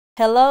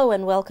Hello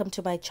and welcome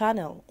to my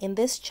channel. In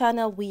this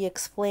channel, we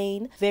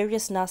explain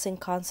various nursing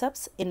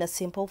concepts in a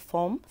simple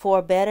form for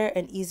a better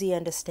and easy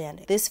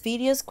understanding. These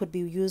videos could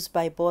be used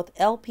by both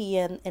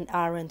LPN and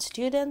RN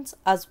students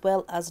as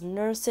well as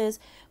nurses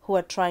who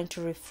are trying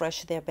to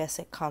refresh their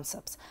basic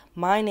concepts.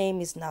 My name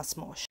is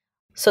Nasmosh.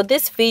 So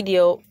this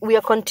video, we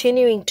are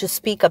continuing to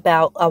speak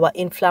about our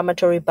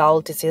inflammatory bowel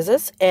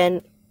diseases,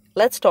 and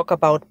let's talk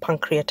about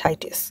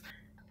pancreatitis.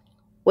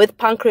 With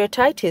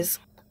pancreatitis,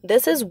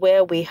 this is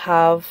where we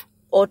have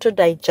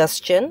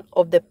autodigestion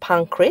of the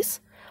pancreas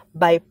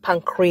by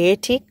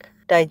pancreatic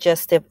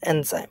digestive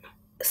enzyme.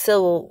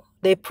 So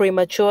they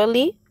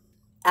prematurely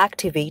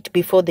activate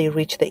before they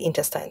reach the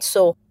intestines.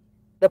 So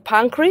the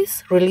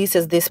pancreas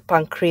releases these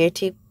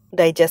pancreatic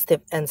digestive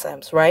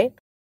enzymes, right?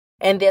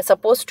 And they're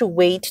supposed to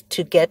wait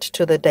to get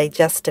to the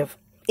digestive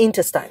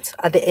intestines.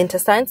 At the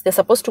intestines, they're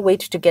supposed to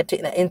wait to get to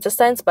the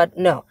intestines, but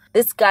no.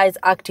 These guys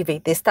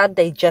activate. They start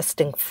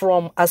digesting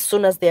from as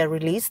soon as they are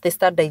released. They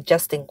start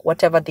digesting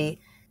whatever they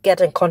get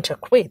in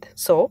contact with.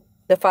 So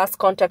the first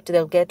contact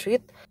they'll get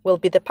with will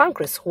be the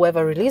pancreas,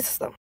 whoever releases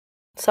them.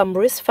 Some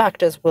risk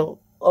factors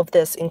of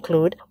this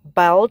include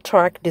bowel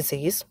tract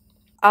disease,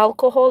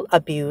 alcohol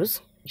abuse,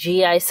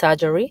 GI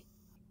surgery,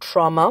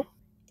 trauma,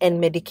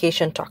 and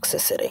medication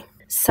toxicity.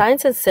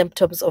 Signs and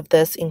symptoms of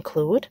this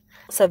include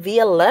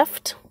severe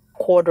left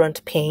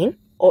quadrant pain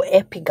or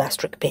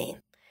epigastric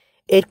pain.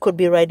 It could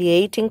be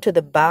radiating to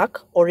the back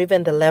or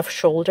even the left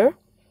shoulder.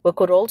 We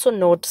could also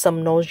note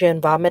some nausea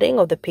and vomiting,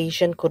 or the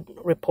patient could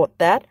report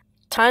that.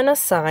 Tinea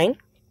sign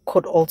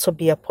could also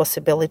be a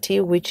possibility,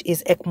 which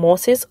is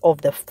ecmosis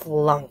of the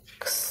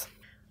flanks.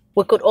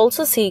 We could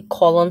also see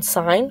colon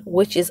sign,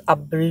 which is a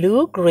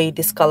blue-gray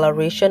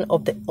discoloration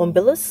of the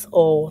umbilus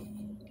or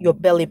your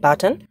belly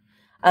button,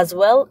 as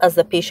well as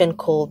the patient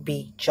could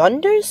be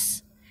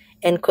jaundice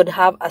and could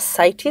have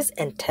ascites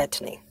and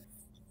tetany.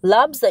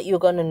 Labs that you're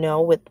going to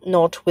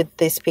note with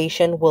this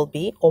patient will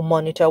be, or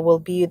monitor, will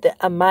be the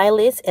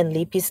amylase and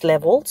lipase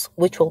levels,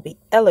 which will be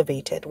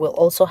elevated. We'll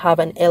also have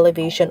an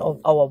elevation of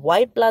our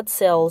white blood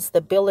cells,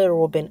 the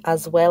bilirubin,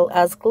 as well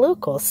as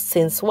glucose,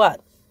 since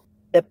what?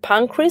 The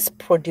pancreas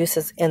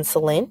produces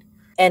insulin,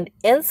 and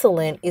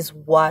insulin is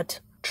what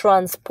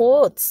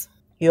transports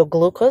your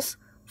glucose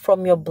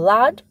from your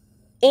blood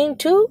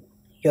into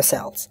your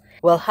cells.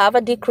 We'll have a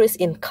decrease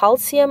in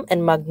calcium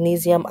and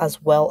magnesium as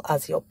well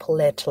as your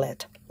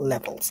platelet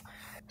levels.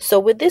 So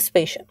with this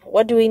patient,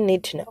 what do we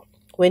need to know?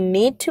 We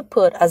need to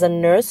put, as a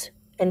nurse,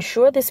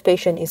 ensure this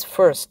patient is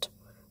first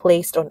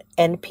placed on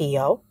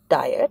NPO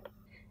diet.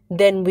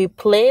 Then we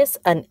place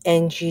an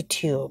NG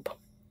tube.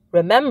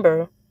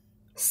 Remember,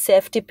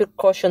 safety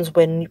precautions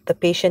when the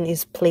patient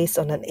is placed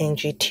on an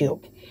NG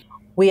tube.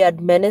 We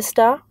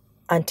administer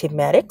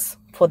antiemetics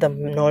for the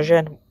nausea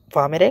and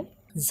vomiting.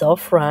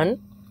 Zofran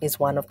is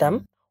one of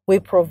them. We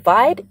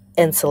provide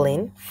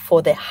insulin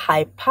for the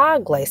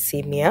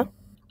hyperglycemia.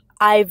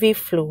 IV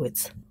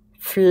fluids.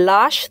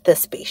 Flush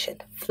this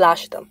patient.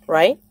 Flush them,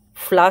 right?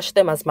 Flush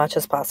them as much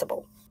as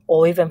possible,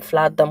 or even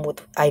flood them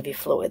with IV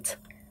fluids.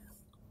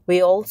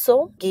 We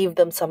also give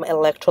them some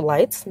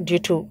electrolytes due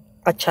to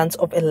a chance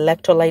of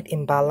electrolyte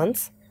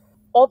imbalance.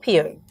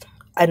 Opioid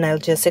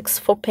analgesics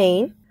for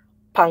pain.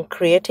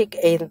 Pancreatic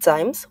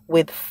enzymes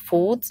with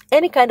foods.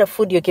 Any kind of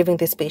food you're giving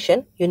this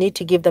patient, you need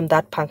to give them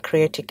that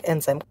pancreatic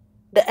enzyme.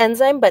 The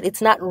enzyme, but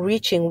it's not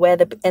reaching where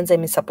the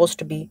enzyme is supposed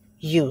to be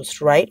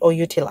used, right, or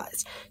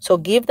utilized. So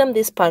give them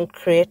this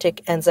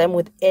pancreatic enzyme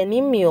with any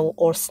meal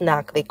or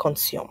snack they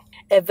consume.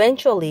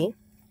 Eventually,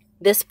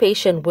 this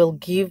patient will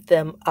give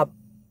them a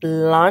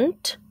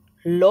blunt,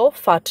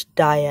 low-fat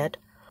diet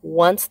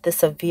once the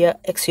severe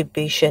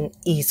extubation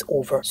is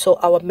over. So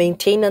our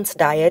maintenance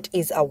diet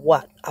is a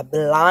what? A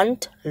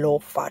blunt,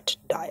 low-fat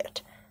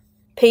diet.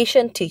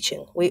 Patient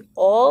teaching. We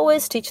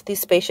always teach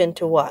this patient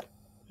to what?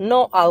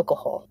 No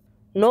alcohol.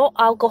 No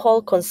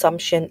alcohol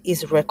consumption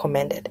is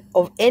recommended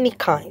of any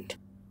kind.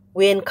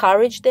 We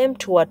encourage them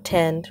to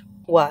attend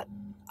what?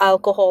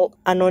 Alcohol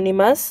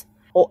Anonymous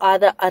or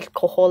other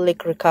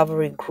alcoholic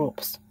recovery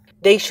groups.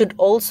 They should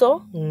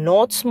also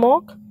not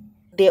smoke.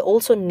 They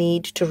also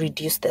need to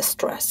reduce their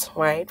stress,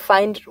 right?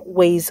 Find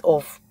ways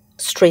of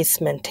stress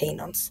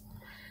maintenance.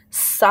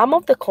 Some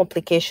of the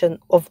complications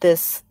of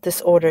this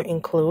disorder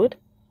include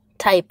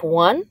type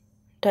 1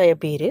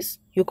 diabetes.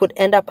 You could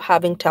end up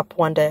having type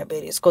 1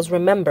 diabetes because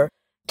remember,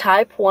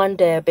 type 1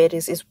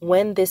 diabetes is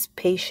when this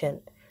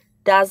patient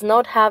does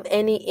not have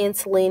any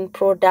insulin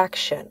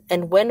production.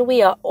 And when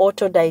we are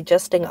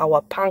auto-digesting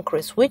our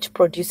pancreas, which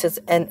produces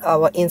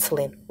our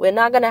insulin, we're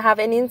not going to have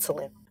any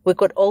insulin. We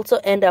could also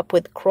end up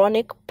with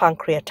chronic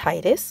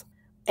pancreatitis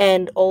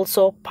and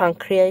also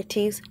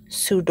pancreatitis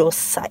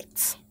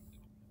pseudocytes.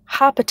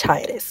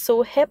 Hepatitis.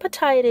 So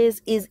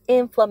hepatitis is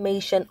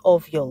inflammation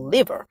of your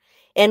liver.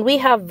 And we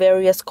have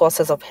various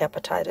causes of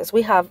hepatitis.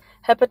 We have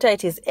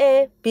hepatitis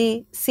A,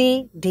 B,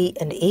 C, D,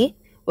 and E.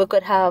 We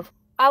could have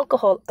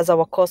alcohol as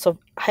our cause of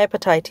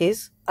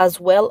hepatitis,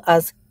 as well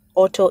as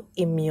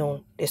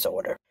autoimmune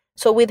disorder.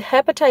 So with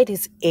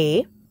hepatitis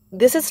A,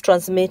 this is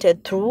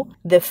transmitted through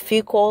the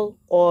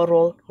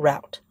fecal-oral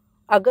route.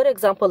 A good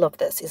example of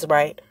this is,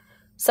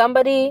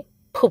 somebody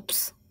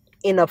poops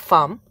in a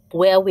farm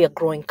where we are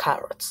growing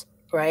carrots,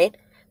 right?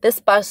 This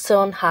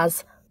person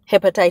has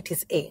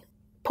hepatitis A.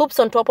 Poops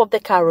on top of the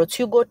carrots,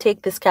 you go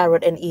take this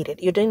carrot and eat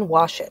it. You didn't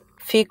wash it.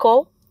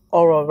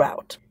 Fecal-oral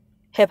route.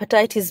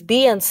 Hepatitis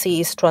B and C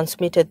is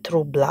transmitted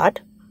through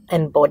blood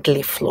and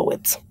bodily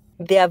fluids.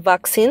 There are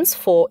vaccines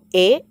for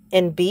A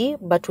and B,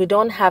 but we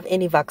don't have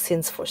any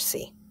vaccines for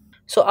C.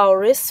 So our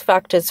risk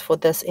factors for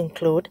this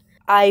include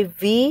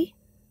IV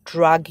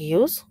drug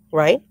use,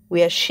 right?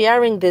 We are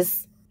sharing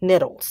these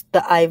needles,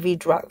 the IV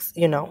drugs,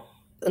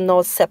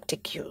 no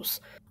septic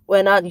use.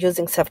 We're not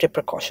using safety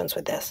precautions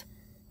with this.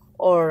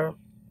 Or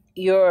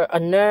you're a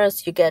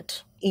nurse, you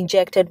get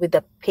injected with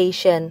a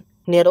patient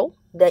needle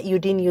that you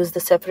didn't use the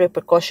safety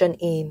precaution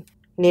in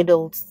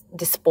needles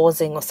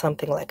disposing or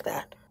something like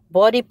that.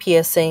 Body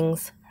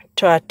piercings,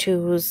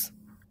 tattoos,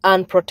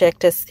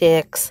 unprotected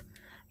sex,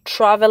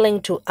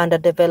 traveling to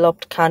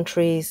underdeveloped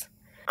countries,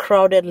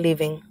 crowded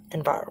living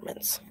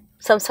environments.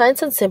 Some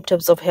signs and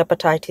symptoms of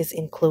hepatitis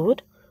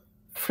include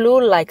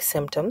flu-like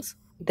symptoms.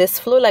 These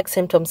flu-like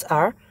symptoms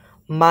are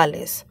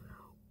malaise,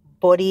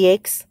 body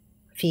aches,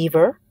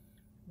 fever.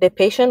 The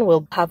patient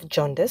will have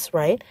jaundice,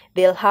 right?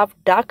 They'll have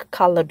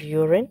dark-colored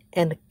urine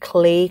and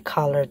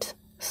clay-colored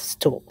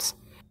stools.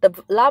 The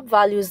lab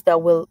values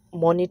that will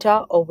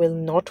monitor or will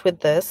note with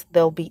this,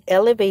 there'll be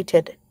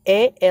elevated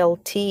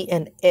ALT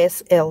and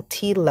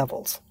SLT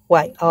levels.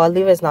 Why? Our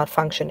liver is not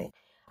functioning,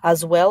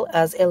 as well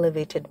as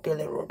elevated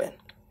bilirubin.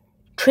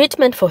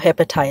 Treatment for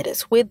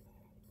hepatitis. With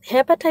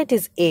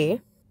hepatitis A,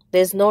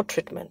 there's no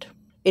treatment.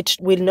 It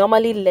will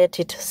normally let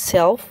it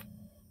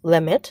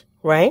self-limit,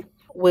 right?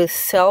 With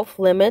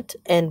self-limit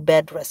and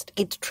bed rest,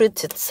 it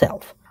treats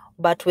itself.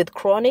 But with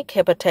chronic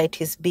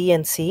hepatitis B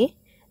and C,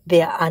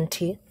 they are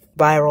antiviral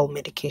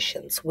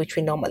medications, which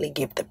we normally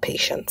give the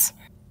patients.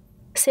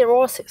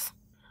 Cirrhosis.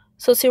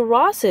 So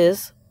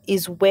cirrhosis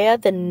is where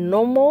the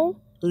normal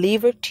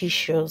liver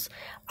tissues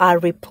are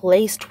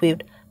replaced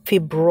with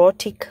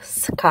fibrotic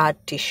scarred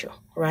tissue,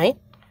 right?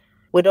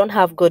 We don't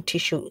have good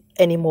tissue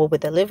anymore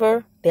with the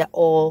liver. They're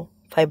all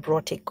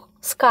fibrotic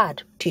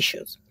scarred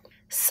tissues.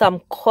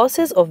 Some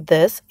causes of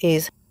this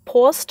is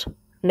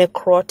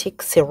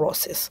post-necrotic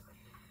cirrhosis,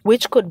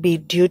 which could be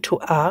due to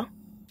a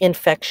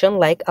infection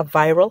like a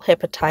viral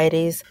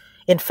hepatitis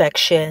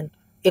infection.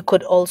 It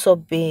could also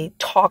be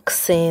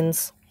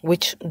toxins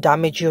which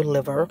damage your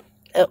liver,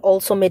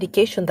 also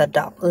medication that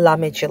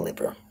damage your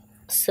liver.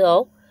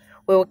 So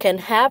we can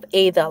have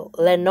either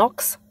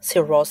Lennox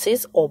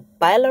cirrhosis or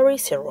biliary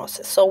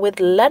cirrhosis. So with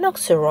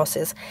Lennox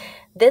cirrhosis,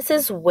 this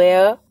is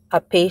where a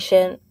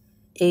patient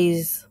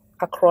is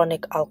a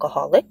chronic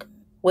alcoholic.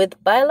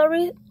 With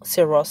biliary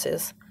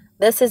cirrhosis,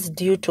 this is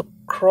due to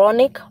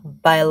chronic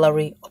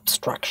biliary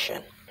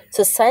obstruction.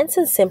 So signs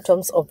and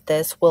symptoms of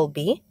this will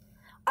be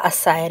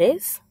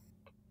ascites,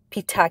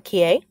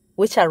 petechiae,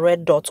 which are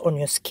red dots on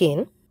your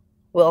skin.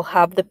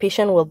 The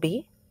patient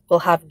will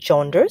have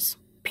jaundice,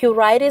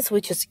 pruritus,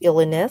 which is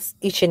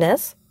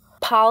itchiness,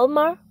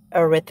 palmar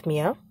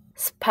arrhythmia,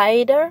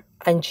 spider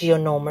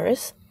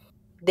angionomas.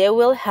 They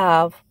will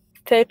have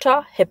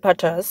theta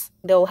hepatis.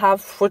 They'll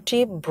have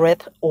fruity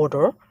breath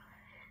odor.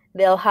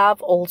 They'll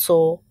have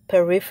also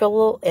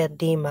peripheral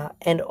edema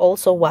and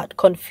also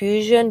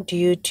confusion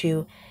due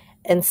to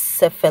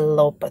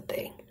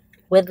encephalopathy.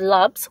 With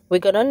labs, we're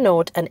going to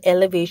note an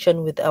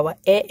elevation with our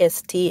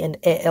AST and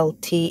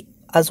ALT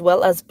as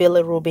well as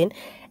bilirubin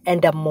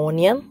and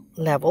ammonia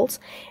levels,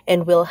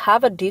 and we'll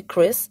have a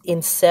decrease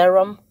in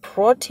serum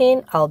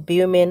protein,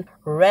 albumin,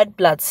 red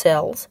blood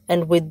cells.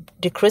 And with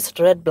decreased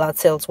red blood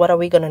cells, what are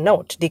we going to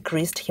note?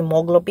 Decreased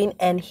hemoglobin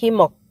and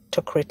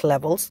hematocrit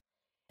levels.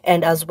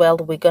 And as well,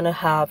 we're going to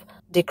have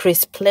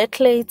decreased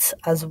platelets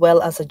as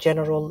well as a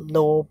general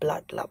low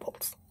blood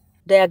levels.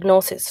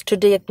 Diagnosis. To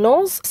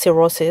diagnose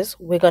cirrhosis,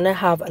 we're going to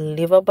have a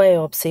liver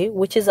biopsy,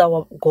 which is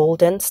our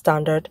golden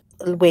standard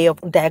way of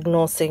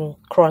diagnosing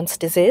Crohn's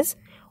disease.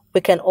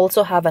 We can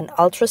also have an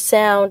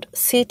ultrasound,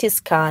 CT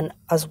scan,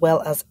 as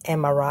well as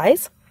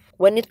MRIs.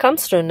 When it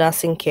comes to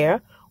nursing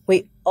care,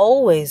 we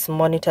always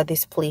monitor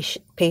these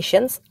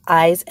patients'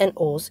 I's and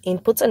O's,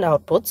 inputs and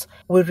outputs.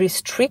 We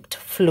restrict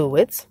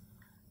fluids,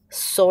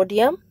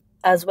 sodium,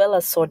 as well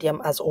as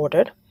sodium as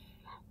ordered.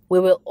 We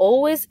will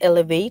always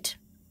elevate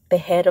the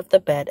head of the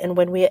bed. And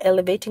when we are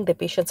elevating the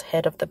patient's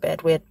head of the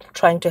bed, we're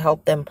trying to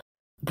help them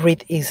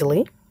breathe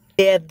easily.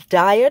 Their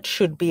diet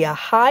should be a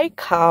high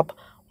carb,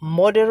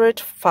 moderate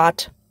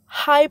fat,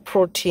 high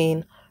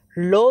protein,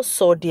 low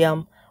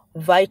sodium,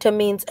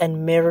 vitamins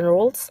and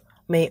minerals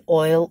may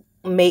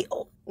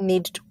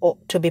need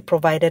to be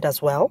provided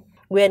as well.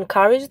 We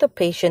encourage the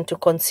patient to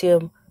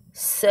consume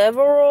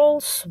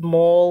several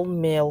small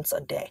meals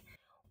a day.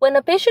 When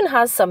a patient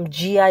has some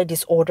GI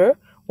disorder,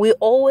 we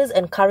always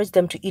encourage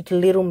them to eat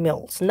little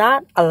meals,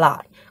 not a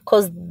lot,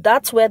 because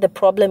that's where the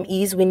problem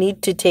is. We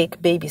need to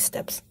take baby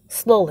steps,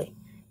 slowly.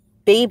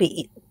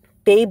 Baby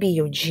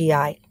your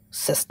GI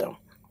system.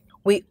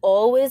 We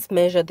always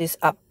measure this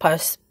up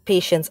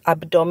patient's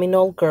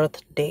abdominal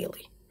girth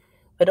daily.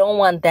 We don't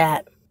want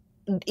that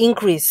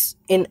increase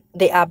in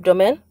the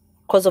abdomen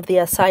because of the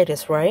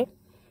ascites, right?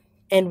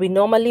 And we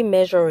normally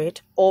measure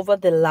it over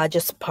the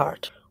largest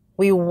part.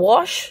 We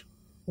wash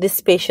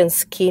this patient's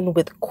skin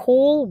with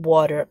cool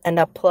water and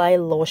apply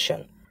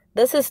lotion.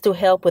 This is to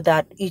help with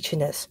that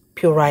itchiness,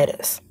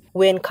 pruritus.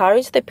 We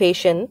encourage the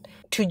patient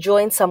to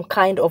join some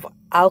kind of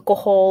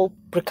alcohol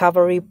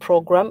recovery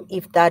program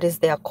if that is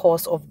their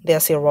cause of their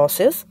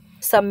cirrhosis.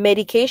 Some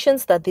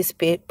medications that these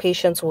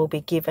patients will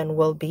be given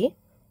will be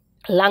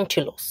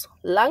lactulose.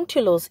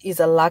 Lactulose is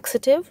a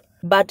laxative,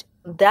 but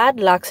that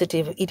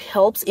laxative, it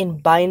helps in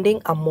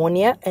binding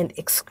ammonia and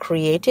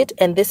excrete it,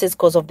 and this is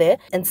because of the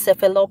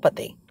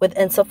encephalopathy. With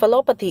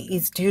encephalopathy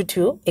is due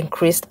to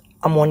increased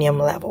ammonium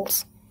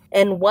levels.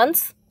 And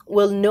once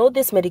we'll know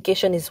this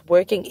medication is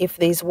working if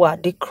there is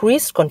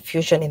decreased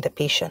confusion in the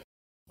patient.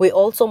 We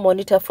also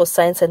monitor for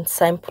signs and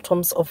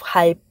symptoms of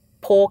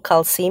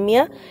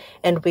hypocalcemia,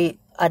 and we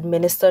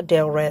administer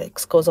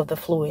diuretics because of the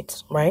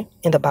fluids, right,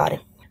 in the body.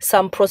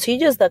 Some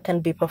procedures that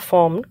can be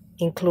performed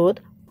include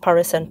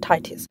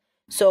pancreatitis.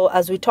 So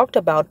as we talked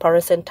about,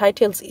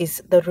 pancreatitis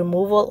is the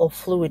removal of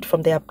fluid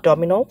from the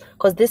abdominal,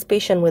 because this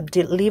patient with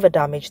liver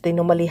damage, they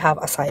normally have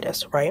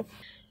ascites, right?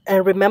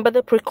 And remember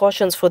the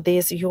precautions for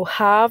this. You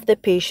have the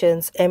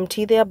patients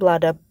empty their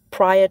bladder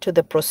prior to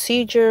the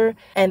procedure,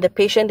 and the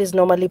patient is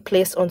normally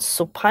placed on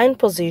supine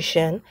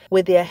position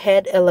with their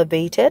head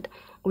elevated.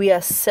 We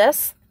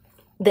assess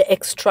the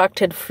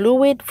extracted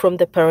fluid from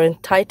the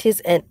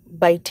pancreatitis, and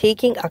by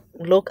taking a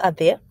look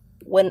at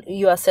when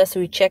you assess,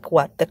 we check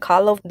the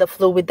color of the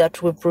fluid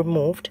that we've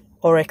removed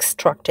or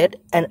extracted,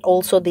 and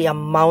also the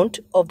amount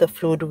of the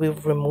fluid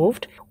we've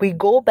removed. We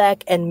go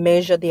back and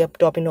measure the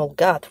abdominal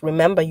girth.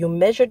 Remember, you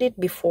measured it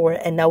before,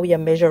 and now we are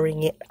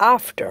measuring it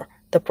after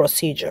the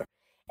procedure.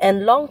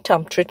 And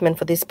long-term treatment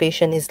for this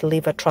patient is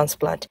liver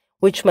transplant,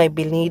 which might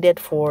be needed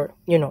for,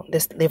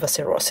 this liver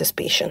cirrhosis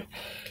patient.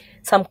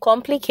 Some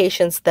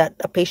complications that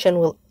a patient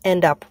will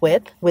end up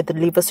with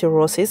liver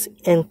cirrhosis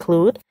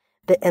include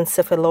the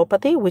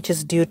encephalopathy, which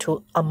is due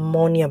to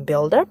ammonia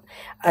buildup,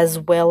 as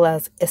well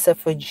as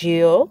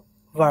esophageal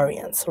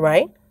variants,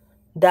 right?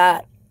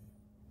 That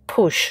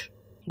push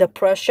the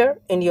pressure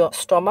in your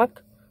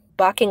stomach,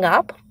 backing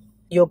up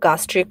your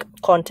gastric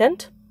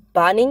content,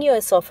 burning your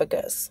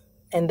esophagus,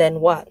 and then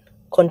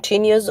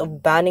continuous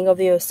of burning of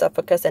your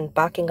esophagus and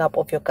backing up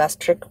of your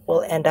gastric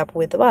will end up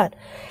with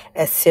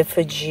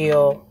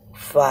esophageal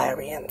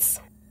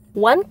variants.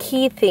 One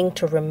key thing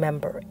to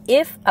remember,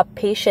 if a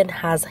patient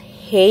has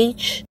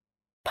H.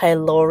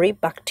 pylori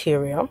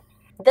bacteria,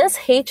 this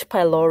H.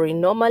 pylori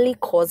normally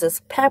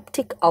causes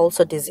peptic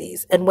ulcer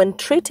disease. And when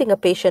treating a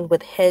patient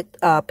with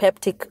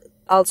peptic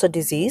ulcer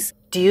disease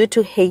due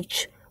to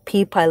H.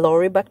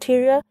 pylori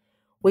bacteria,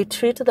 we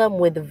treat them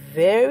with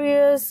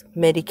various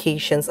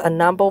medications, a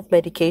number of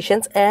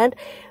medications, and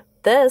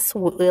this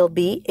will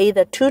be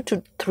either 2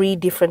 to 3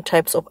 different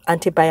types of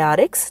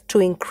antibiotics to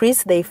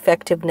increase the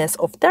effectiveness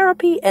of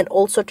therapy and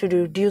also to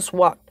reduce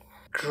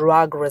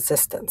drug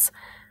resistance.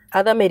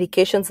 Other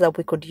medications that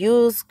we could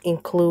use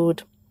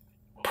include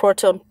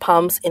proton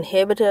pumps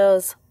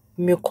inhibitors,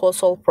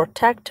 mucosal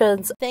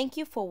protectants. Thank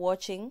you for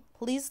watching.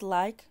 Please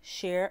like,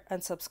 share,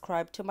 and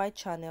subscribe to my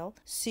channel.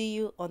 See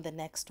you on the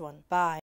next one. Bye.